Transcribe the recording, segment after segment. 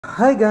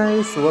Hi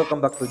guys,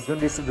 welcome back to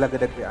Junry's Vlog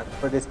Reaction.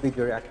 For this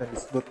video reaction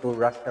is go to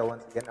Russia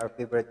once again, our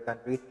favorite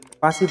country.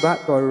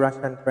 PASIBA to our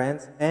Russian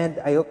friends, and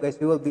I hope guys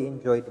you will be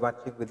enjoyed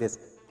watching with this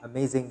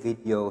amazing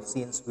video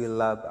since we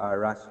love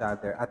Russia,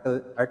 their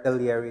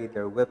artillery,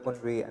 their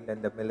weaponry, and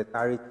then the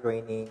military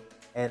training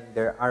and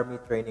their army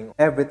training,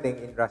 everything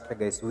in Russia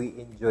guys. We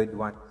enjoyed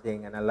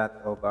watching, and a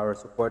lot of our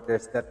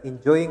supporters that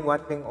enjoying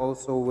watching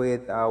also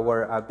with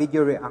our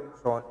video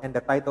reaction. And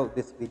the title of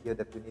this video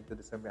that we need to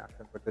do some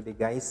reaction for today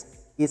guys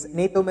is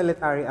NATO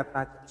military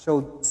attack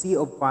showed Sea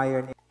of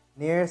Fire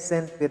near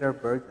St.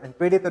 Petersburg. And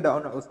credit to the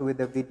owner also with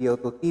the video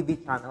to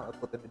TV channel. I'll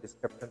put in the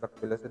description box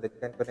below so that you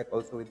can connect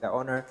also with the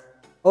owner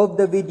of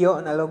the video,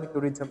 and allow me to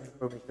read some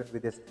information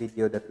with this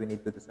video that we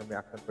need to do some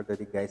reaction for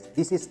today guys.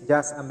 This is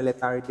just a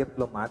military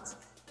diplomats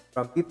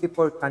from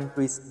 54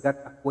 countries got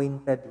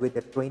acquainted with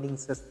the training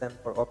system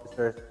for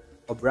officers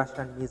of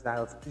Russian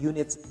missiles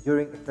units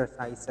during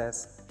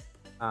exercises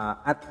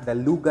at the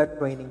Luga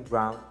training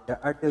ground. The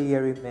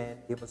artillerymen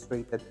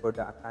demonstrated for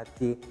the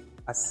attache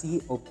a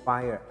sea of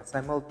fire, a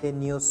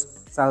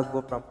simultaneous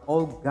salvo from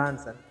all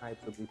guns and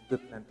types of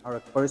equipment.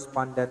 Our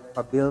correspondent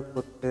Pavel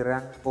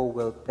Kuterenko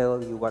will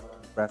tell you what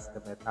impressed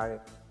the military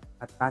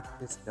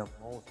attaches the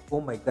most.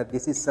 Oh my god,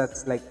 this is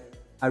such like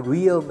a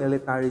real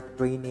military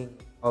training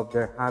of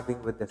they're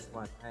having with this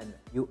one, and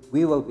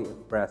we will be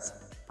impressed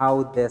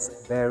how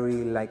this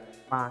very like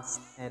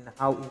fast and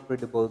how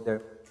incredible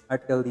their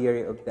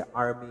artillery of the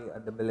army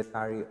and the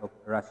military of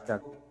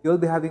Russia. You'll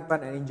be having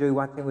fun and enjoy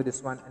watching with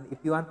this one. And if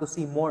you want to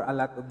see more a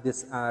lot of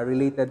this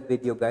related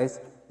video guys,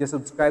 just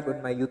subscribe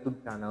on my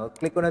YouTube channel,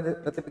 click on the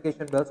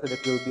notification bell so that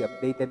you'll be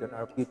updated on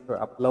our future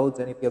uploads.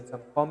 And if you have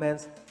some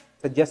comments,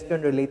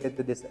 suggestion related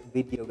to this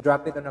video,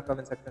 drop it on the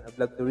comment section. I'd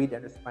love to read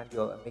and respond to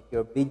you all and make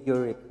your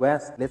video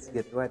request. Let's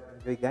get to it.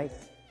 Enjoy guys.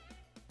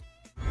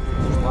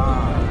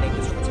 Wow, thank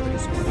you so much for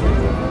this one.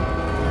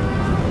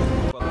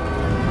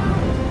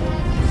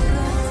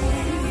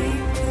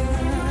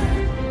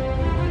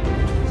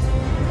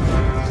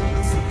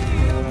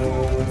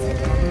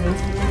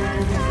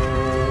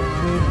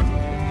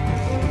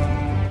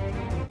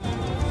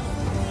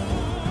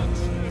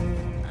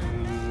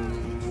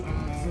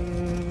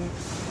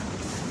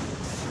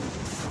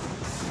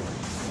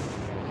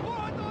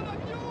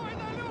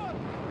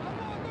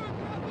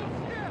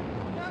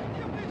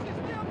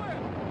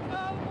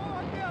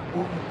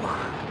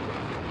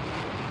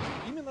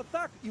 Именно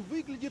так и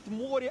выглядит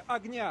море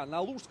огня.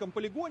 На Лужском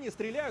полигоне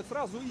стреляют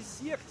сразу из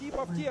всех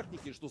типов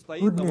техники, что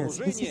стоит на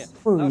вооружении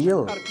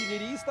наших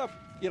артиллеристов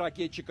и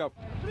ракетчиков.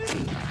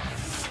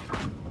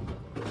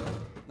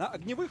 На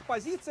огневых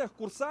позициях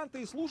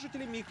курсанты и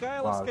слушатели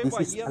Михайловской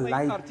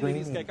военной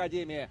артиллерийской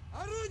академии.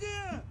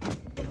 Орудие!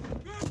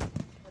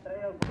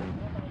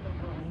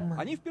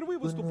 Они впервые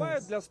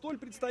выступают для столь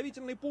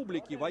представительной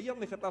публики,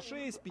 военных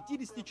атташе из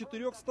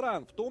 54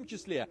 стран, в том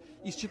числе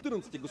из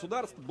 14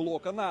 государств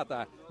блока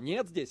НАТО.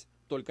 Нет здесь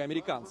только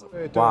американцев.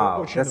 Это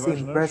очень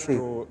важно,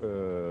 что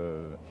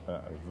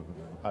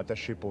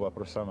атташе по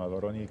вопросам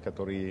обороны,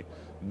 которые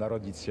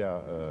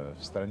находятся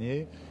в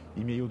стране,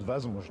 имеют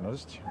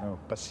возможность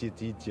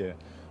посетить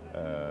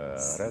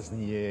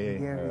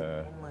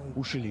разные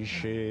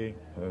училища,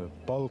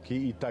 полки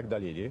и так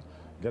далее,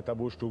 для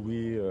того,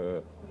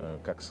 чтобы,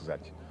 как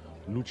сказать,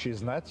 лучше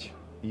знать,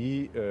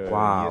 и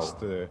есть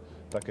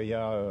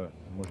такая,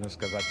 можно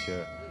сказать,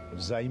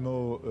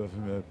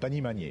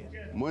 взаимопонимание.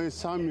 Мое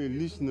самое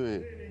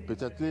личное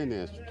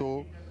впечатление,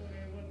 что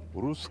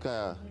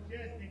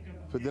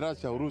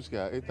Федерация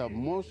Русская – это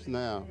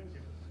мощная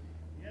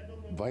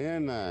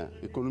военная,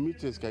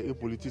 экономическая и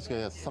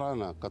политическая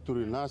страна,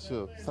 которая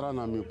нашим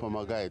странам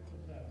помогает,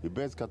 и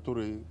без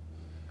которой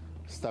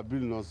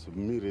стабильность в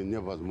мире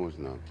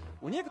невозможна.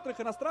 У некоторых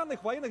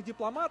иностранных военных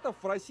дипломатов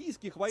в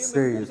российских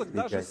военных вузах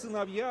даже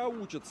сыновья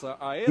учатся,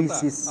 а это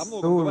о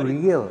многом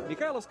говорит.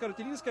 Михайловская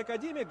артиллерийская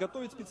академия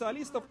готовит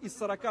специалистов из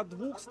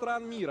 42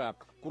 стран мира.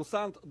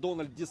 Курсант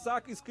Дональд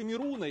Десак из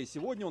Камеруна, и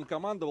сегодня он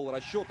командовал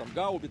расчетом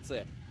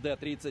гаубицы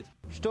Д-30.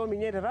 Что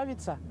мне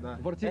нравится,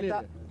 в артиллерии.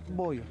 Это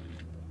бой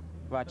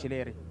в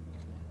артиллерии.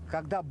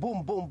 Когда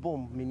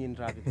бум-бум-бум, мне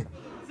нравится.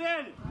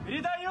 Цель!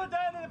 Передаю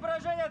данные на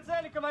поражение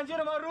цели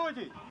командирам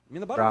орудий!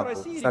 Минобороны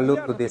России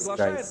регулярно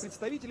приглашает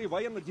представителей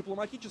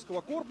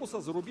военно-дипломатического корпуса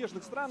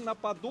зарубежных стран на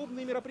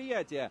подобные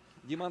мероприятия,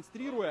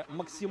 демонстрируя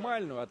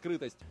максимальную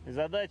открытость.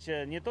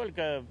 Задача не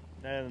только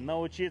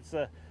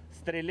научиться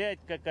стрелять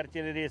как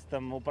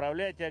артиллеристам,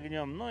 управлять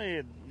огнем, но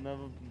и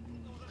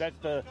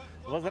как-то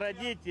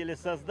возродить или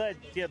создать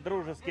те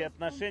дружеские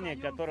отношения,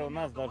 которые у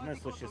нас должны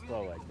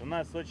существовать. У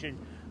нас очень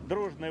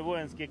дружный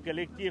воинский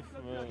коллектив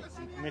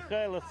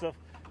михайловцев,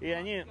 и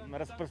они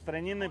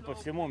распространены по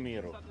всему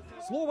миру.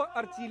 Слово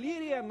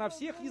 «артиллерия» на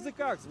всех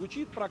языках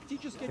звучит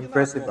практически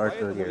одинаково,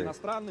 поэтому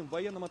иностранным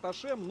военным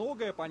атташе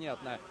многое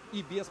понятно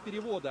и без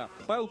перевода.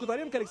 Павел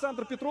Кутаренко,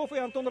 Александр Петров и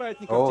Антон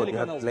Ратников,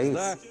 телеканал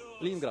 «Звезда»,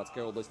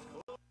 Ленинградская область.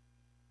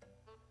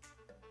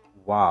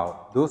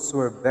 Wow, those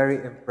were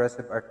very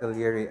impressive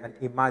artillery, and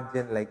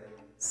imagine like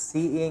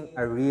seeing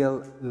a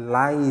real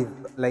live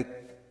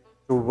like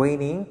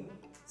training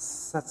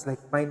such like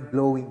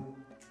mind-blowing.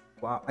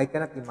 Wow, I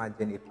cannot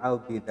imagine if I'll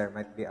be there.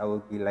 Might be I will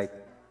be like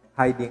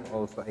hiding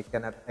also. I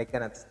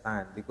cannot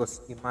stand,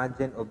 because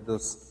imagine of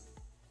those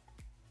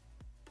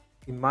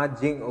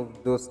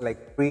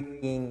like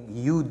freaking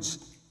huge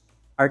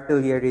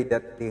artillery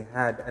that they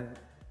had, and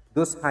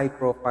those high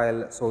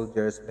profile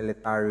soldiers,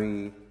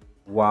 military.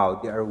 Wow,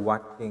 they are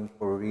watching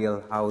for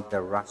real how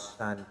the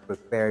Russian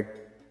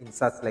prepared in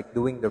such like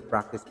doing their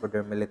practice for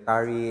their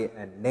military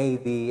and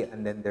navy,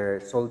 and then their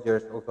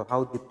soldiers also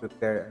how they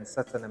prepare, and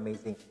such an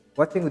amazing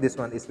watching with this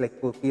one is like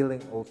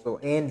fulfilling also.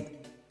 And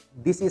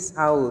this is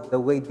how the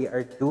way they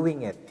are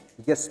doing it,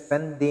 just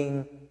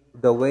spending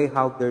the way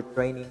how their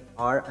training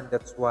are, and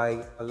that's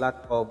why a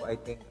lot of I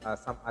think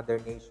some other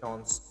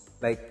nations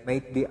like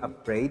might be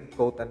afraid,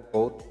 quote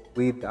unquote,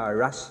 with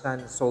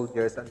Russian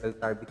soldiers and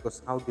military,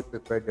 because how they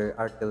prepare their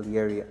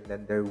artillery and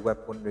then their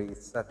weaponry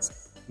is such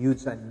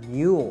huge and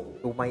new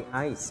to my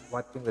eyes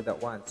watching with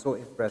that one. So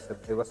impressive.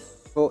 I was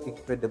so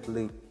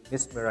incredibly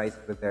mesmerized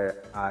with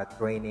their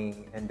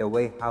training and the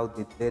way how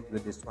they did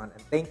with this one.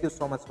 And thank you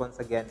so much once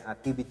again,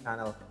 TV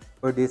channel,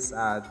 for this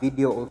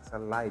video also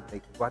live,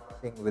 like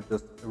watching with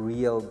those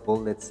real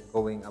bullets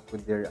going up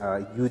with their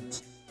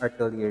huge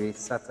artillery.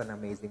 Such an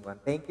amazing one.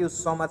 Thank you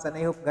so much, and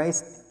I hope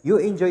guys you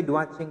enjoyed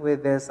watching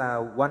with this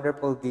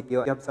wonderful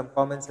video. If you have some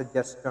comment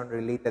suggestion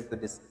related to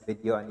this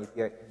video, and if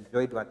you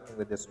enjoyed watching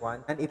with this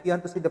one, and if you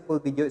want to see the full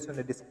video, it's on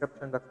the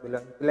description box below.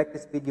 If you like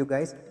this video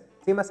guys,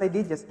 same as I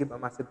did, just give a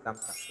massive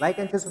thumbs up, like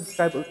and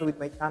subscribe also with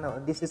my channel.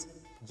 And this is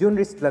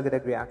Junry's Vlog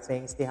React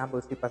saying stay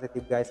humble, stay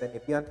positive guys. And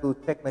if you want to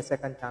check my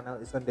second channel,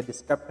 it's on the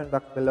description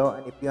box below.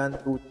 And if you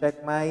want to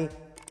check my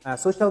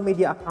social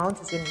media accounts,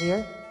 is in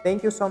here.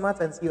 Thank you so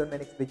much, and see you on my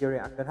next video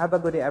reaction. Have a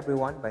good day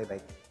everyone. Bye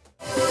bye.